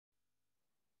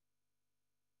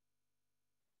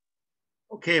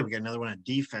Okay, we got another one on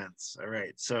defense. All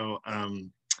right, so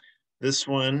this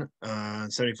one,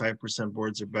 75%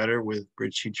 boards are better with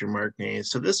bridge teacher Mark Nehs.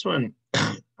 So this one,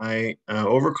 I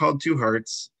overcalled two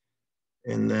hearts,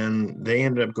 and then they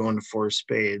ended up going to four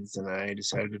spades, and I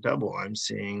decided to double. I'm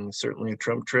seeing certainly a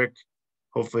trump trick,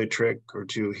 hopefully a trick or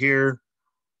two here,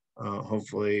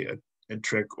 hopefully a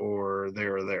trick or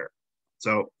there.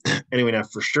 So anyway,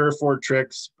 not for sure four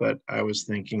tricks, but I was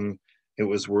thinking it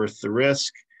was worth the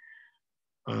risk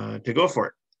to go for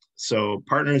it. So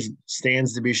partners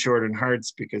stands to be short in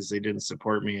hearts because they didn't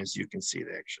support me. As you can see,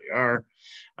 they actually are.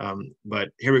 But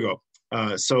here we go.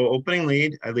 So opening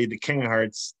lead, I lead the king of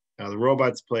hearts. The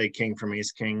robots play king from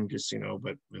ace king, just so you know,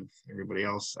 but with everybody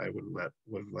else, I would have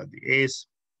led the ace.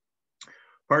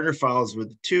 Partner follows with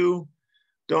the two.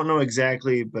 Don't know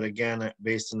exactly, but again,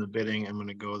 based on the bidding, I'm going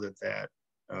to go that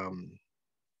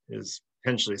is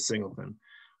potentially a singleton.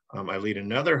 I lead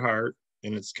another heart,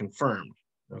 and it's confirmed.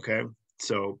 Okay,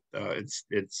 so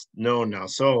it's known now.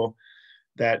 So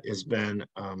that has been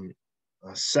a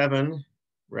 7,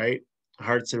 right?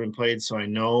 Hearts have been played, so I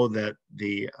know that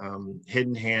the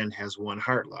hidden hand has one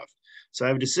heart left. So I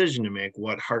have a decision to make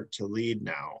what heart to lead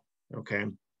now. Okay,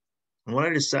 and what I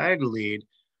decided to lead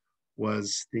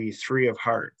was the 3 of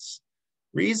hearts.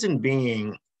 Reason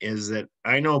being is that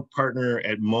I know partner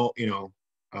at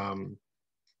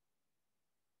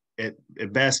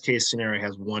at best case scenario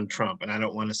has one trump, and I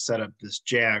don't want to set up this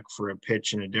jack for a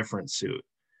pitch in a different suit.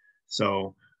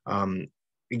 So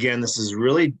again, this is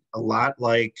really a lot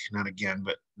like, not again,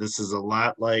 but this is a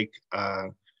lot like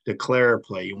declare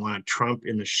play. You want a trump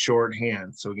in the short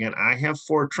hand. So again, I have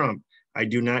 4 trump. I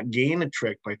do not gain a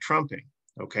trick by trumping.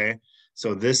 Okay.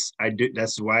 So that's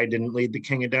why I didn't lead the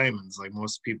king of diamonds. Like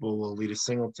most people will lead a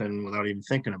singleton without even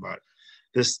thinking about it.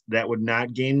 That would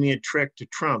not gain me a trick to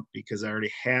trump because I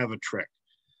already have a trick.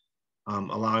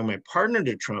 Allowing my partner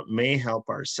to trump may help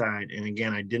our side. And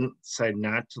again, I didn't decide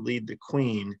not to lead the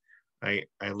queen. I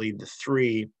lead the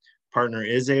 3. Partner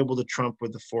is able to trump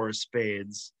with the 4 of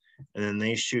spades, and then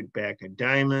they shoot back a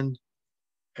diamond,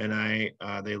 and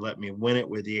they let me win it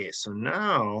with the ace. So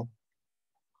now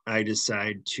I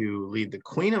decide to lead the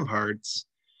queen of hearts.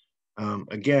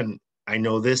 Again, I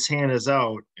know this hand is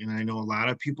out, and I know a lot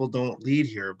of people don't lead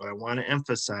here, but I want to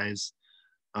emphasize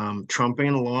trumping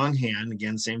in a long hand,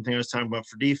 again, same thing I was talking about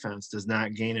for defense, does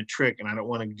not gain a trick, and I don't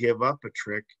want to give up a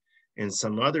trick in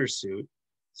some other suit.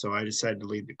 So I decided to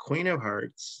lead the queen of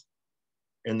hearts,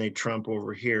 and they trump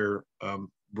over here,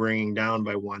 bringing down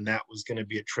by 1. That was going to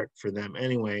be a trick for them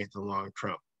anyway, the long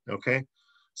trump. Okay,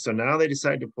 so now they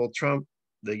decide to pull trump.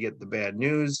 They get the bad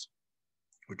news,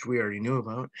 which we already knew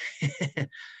about,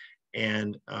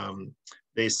 and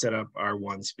they set up our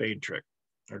 1 spade trick,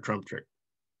 our trump trick.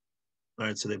 All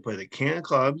right, so they play the king of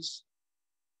clubs,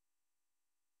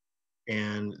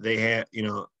 and they have,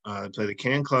 play the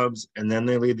king of clubs, and then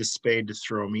they lead the spade to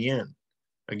throw me in.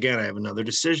 Again, I have another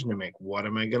decision to make. What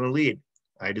am I going to lead?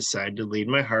 I decide to lead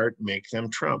my heart, make them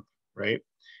trump, right?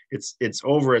 It's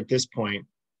over at this point,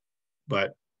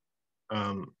 but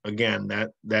again,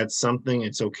 that's something.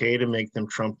 It's okay to make them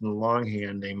trump in the long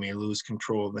hand. They may lose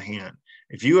control of the hand.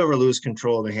 If you ever lose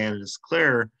control of the hand and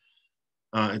declare,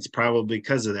 it's probably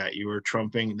because of that. You were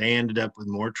trumping. They ended up with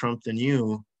more trump than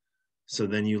you, so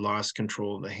then you lost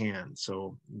control of the hand.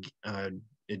 So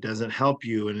it doesn't help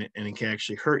you, and it can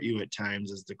actually hurt you at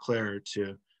times as declare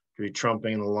to be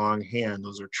trumping in the long hand.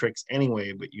 Those are tricks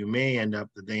anyway, but you may end up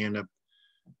that they end up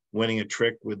winning a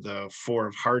trick with the 4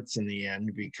 of hearts in the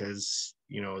end because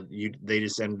they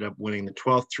just ended up winning the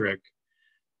 12th trick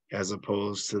as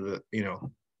opposed to the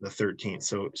 13th.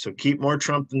 So keep more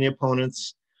trump than the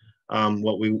opponents.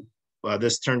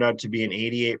 This turned out to be an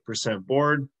 88%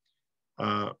 board.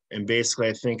 And basically,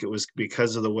 I think it was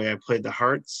because of the way I played the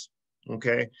hearts,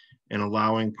 okay, and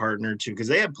allowing partner to, because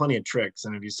they had plenty of tricks.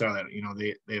 And if you saw that,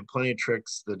 they have plenty of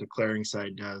tricks, the declaring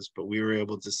side does, but we were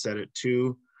able to set it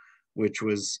 2, which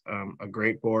was a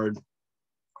great board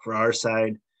for our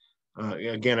side.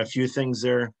 Again, a few things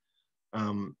there.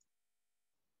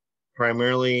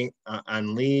 Primarily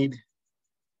on lead,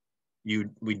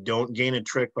 we don't gain a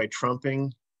trick by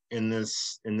trumping in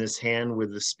this hand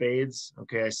with the spades.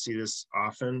 Okay, I see this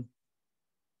often.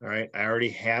 All right, I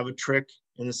already have a trick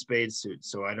in the spade suit,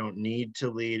 so I don't need to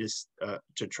lead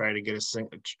to try to get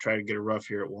a rough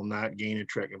here. It will not gain a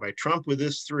trick. If I trump with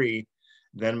this 3,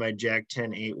 then my jack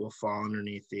 10 8 will fall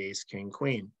underneath the ace king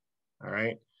queen. All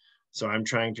right, so I'm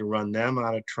trying to run them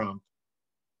out of trump.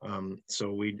 I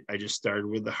just started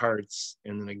with the hearts,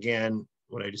 and then again,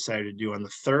 what I decided to do on the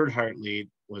 3rd heart lead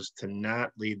was to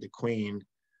not lead the queen,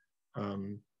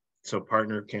 so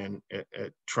partner can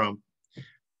trump.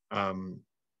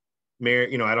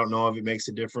 I don't know if it makes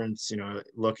a difference.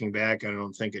 Looking back, I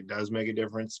don't think it does make a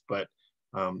difference, but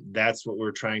that's what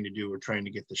we're trying to do. We're trying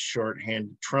to get the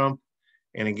short-handed trump.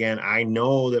 And again, I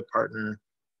know that partner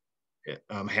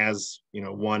has,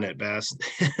 one at best.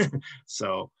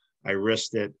 So I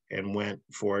risked it and went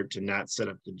for it to not set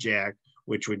up the jack,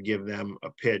 which would give them a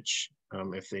pitch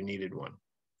if they needed one.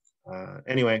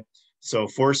 Anyway, so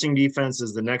forcing defense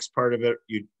is the next part of it,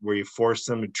 where you force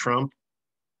them to trump,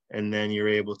 and then you're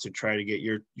able to try to get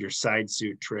your side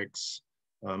suit tricks,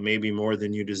 maybe more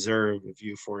than you deserve if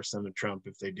you force them to trump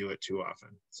if they do it too often.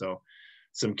 So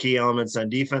some key elements on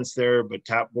defense there, but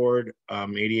top board,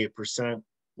 88%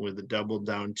 with a double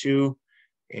down 2,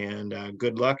 and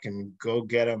good luck and go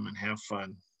get them and have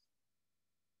fun.